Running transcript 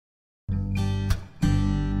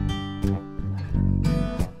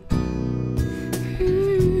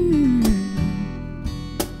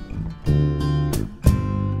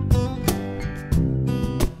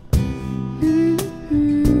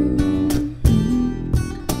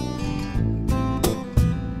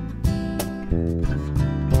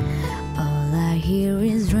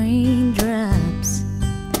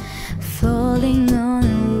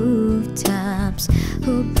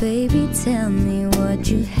tell me what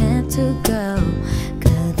you have to go,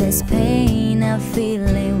 'cause this pain I feel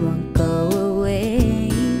it won't go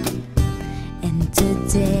away. And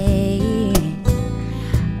today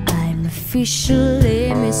I'm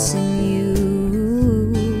officially missing you.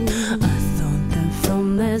 I thought that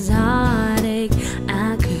from this heartache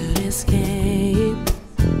I could escape,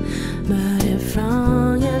 but if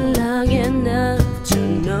wrong and long enough to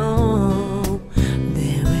know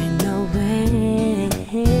there ain't no way.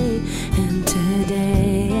 And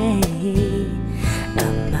today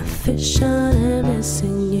I'm officially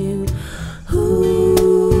missing you.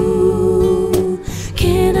 Ooh,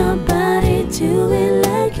 can nobody do it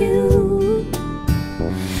like you?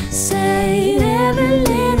 Say every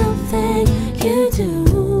little thing you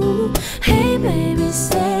do. Hey baby,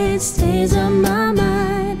 say it stays on my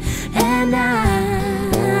mind. And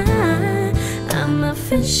I'm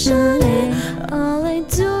officially, all I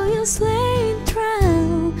do is lay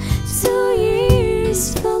drown. 2 years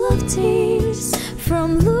full of tears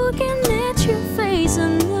from looking at your face. I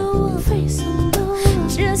know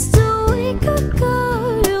just a week ago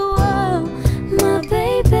you were my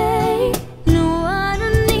baby. No, I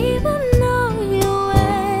don't even know you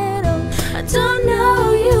at all. I don't know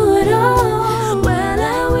you at all. Well,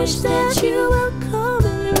 I wish that you were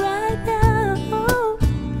coming right now,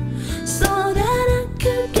 so that I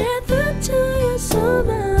could get through to you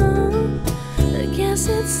somehow. I guess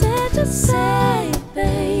it's sad to say,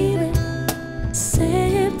 baby,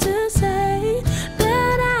 safe to say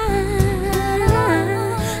that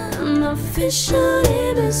I'm officially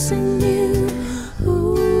missing you.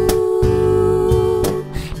 Ooh,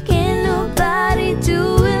 can nobody do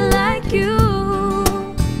it like you?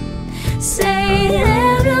 Say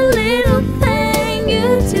every little thing you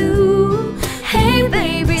do. Hey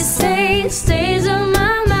baby, say it stays on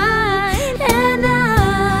my mind. And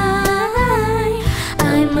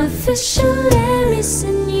I'm officially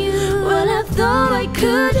missing you. Well, I thought I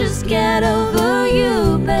could just get over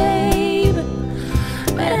you, babe,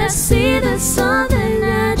 but I see that's something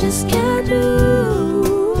I just can't do.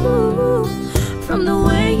 From the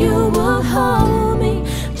way you would hold me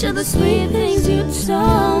to the sweet things you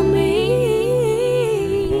told me,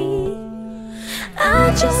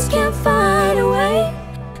 I just can't find a way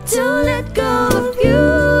to let go of you.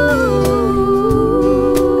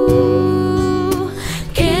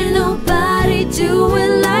 Can nobody do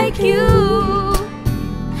it like you?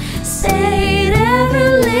 Say every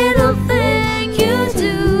little thing you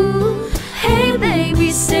do. Hey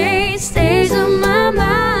baby, say it stays on my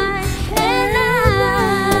mind. And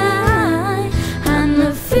I'm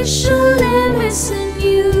officially missing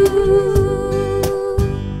you.